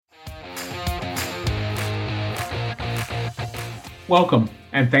Welcome,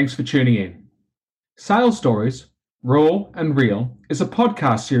 and thanks for tuning in. Sales Stories, Raw and Real, is a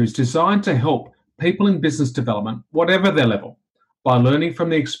podcast series designed to help people in business development, whatever their level, by learning from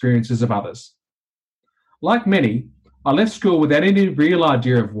the experiences of others. Like many, I left school without any real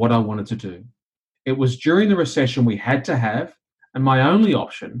idea of what I wanted to do. It was during the recession we had to have, and my only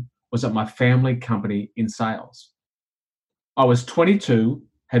option was at my family company in sales. I was 22,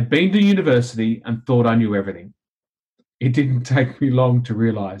 had been to university, and thought I knew everything. It didn't take me long to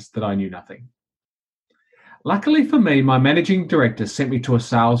realise that I knew nothing. Luckily for me, my managing director sent me to a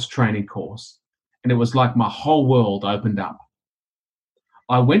sales training course, and it was like my whole world opened up.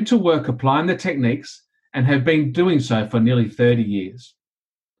 I went to work applying the techniques and have been doing so for nearly 30 years.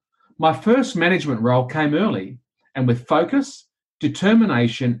 My first management role came early, and with focus,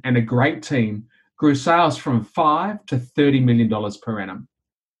 determination, and a great team, grew sales from $5 to $30 million per annum.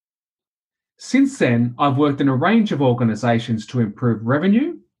 Since then, I've worked in a range of organisations to improve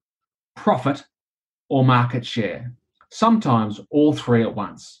revenue, profit, or market share, sometimes all three at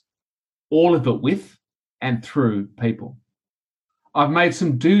once, all of it with and through people. I've made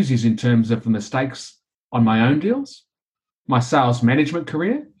some doozies in terms of the mistakes on my own deals, my sales management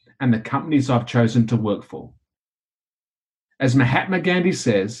career, and the companies I've chosen to work for. As Mahatma Gandhi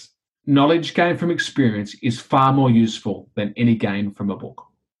says, knowledge gained from experience is far more useful than any gain from a book.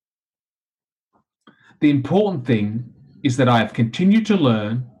 The important thing is that I have continued to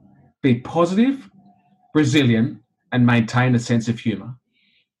learn, be positive, resilient, and maintain a sense of humour.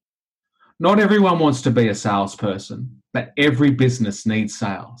 Not everyone wants to be a salesperson, but every business needs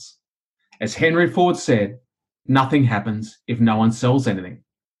sales. As Henry Ford said, nothing happens if no one sells anything.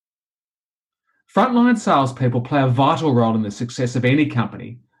 Frontline salespeople play a vital role in the success of any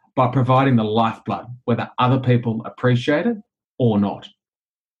company by providing the lifeblood, whether other people appreciate it or not.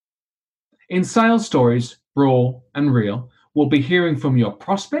 In Sales Stories, Raw and Real, we'll be hearing from your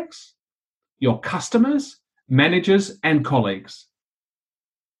prospects, your customers, managers, and colleagues.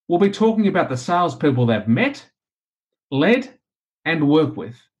 We'll be talking about the salespeople they've met, led, and worked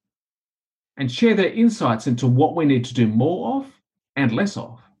with, and share their insights into what we need to do more of and less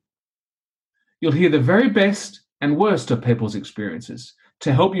of. You'll hear the very best and worst of people's experiences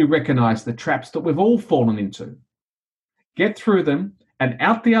to help you recognise the traps that we've all fallen into. Get through them and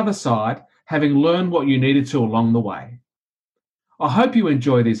out the other side, having learned what you needed to along the way. I hope you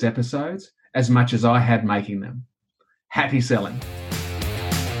enjoy these episodes as much as I had making them. Happy selling.